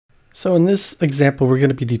So in this example, we're going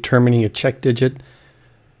to be determining a check digit.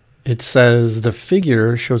 It says the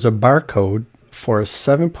figure shows a barcode for a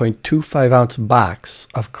 7.25 ounce box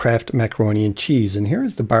of Kraft macaroni and cheese. And here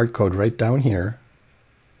is the barcode right down here.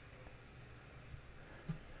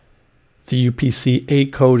 The UPC-A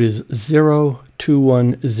code is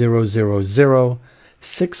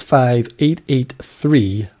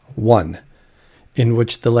 02100065883-1, in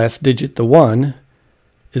which the last digit, the 1,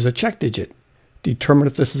 is a check digit. Determine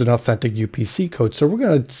if this is an authentic UPC code. So we're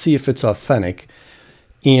going to see if it's authentic.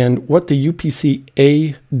 And what the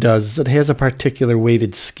UPC-A does is it has a particular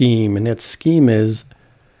weighted scheme, and that scheme is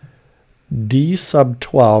D sub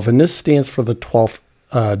 12, and this stands for the 12th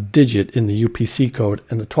digit in the UPC code,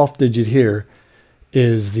 and the 12th digit here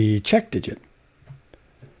is the check digit.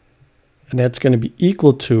 And that's going to be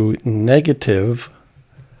equal to negative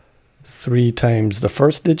 3 times the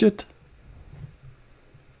first digit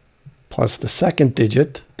plus the second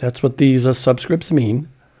digit, that's what these subscripts mean,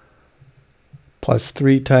 plus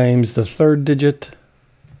 3 times the third digit,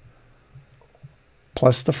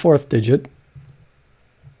 plus the fourth digit,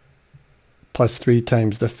 plus 3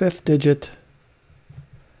 times the fifth digit,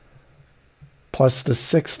 plus the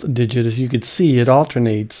sixth digit. As you can see, it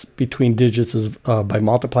alternates between digits by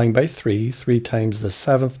multiplying by 3 times the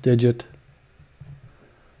seventh digit,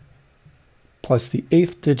 plus the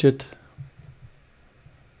eighth digit,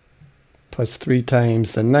 plus 3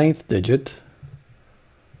 times the ninth digit,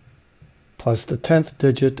 plus the 10th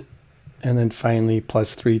digit, and then finally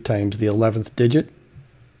plus 3 times the 11th digit.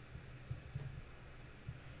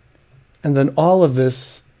 And then all of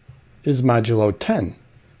this is modulo 10.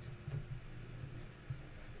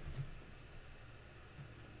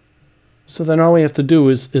 So then all we have to do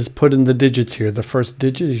is put in the digits here. The first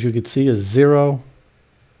digit, as you can see, is 0.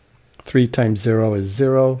 3 times 0 is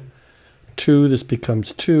 0. 2, this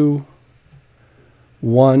becomes 2.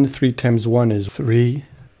 1, 3 times 1 is 3.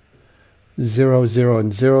 0, 0,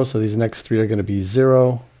 and 0, so these next 3 are going to be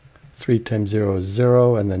 0. 3 times 0 is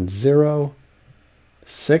 0, and then 0.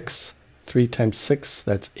 6, 3 times 6,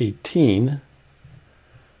 that's 18.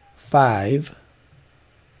 5.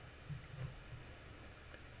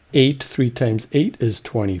 8, 3 times 8 is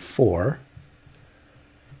 24.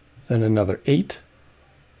 Then another 8.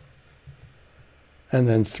 And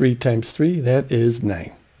then 3 times 3, that is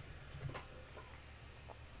 9.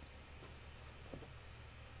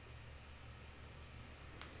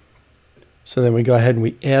 So then we go ahead and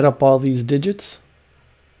we add up all these digits,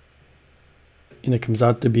 and it comes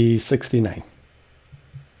out to be 69.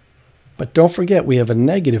 But don't forget, we have a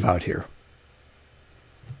negative out here.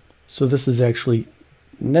 So this is actually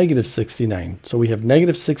negative 69. So we have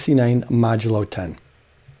negative 69 modulo 10.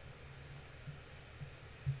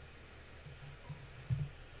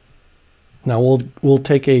 Now we'll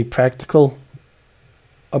take a practical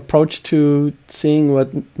approach to seeing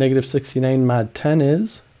what negative 69 mod 10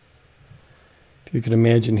 is. If you can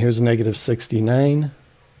imagine, here's negative 69.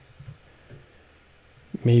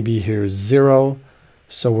 Maybe here's 0.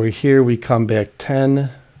 So we're here, we come back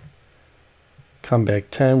 10. Come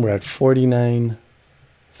back 10, we're at 49,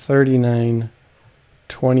 39,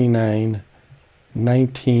 29,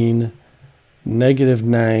 19, negative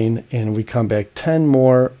 9, and we come back 10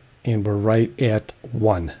 more, and we're right at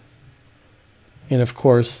 1. And of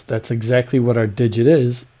course, that's exactly what our digit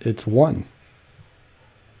is. It's 1.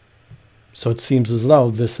 So it seems as though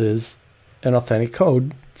this is an authentic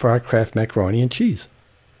code for our Kraft macaroni and cheese.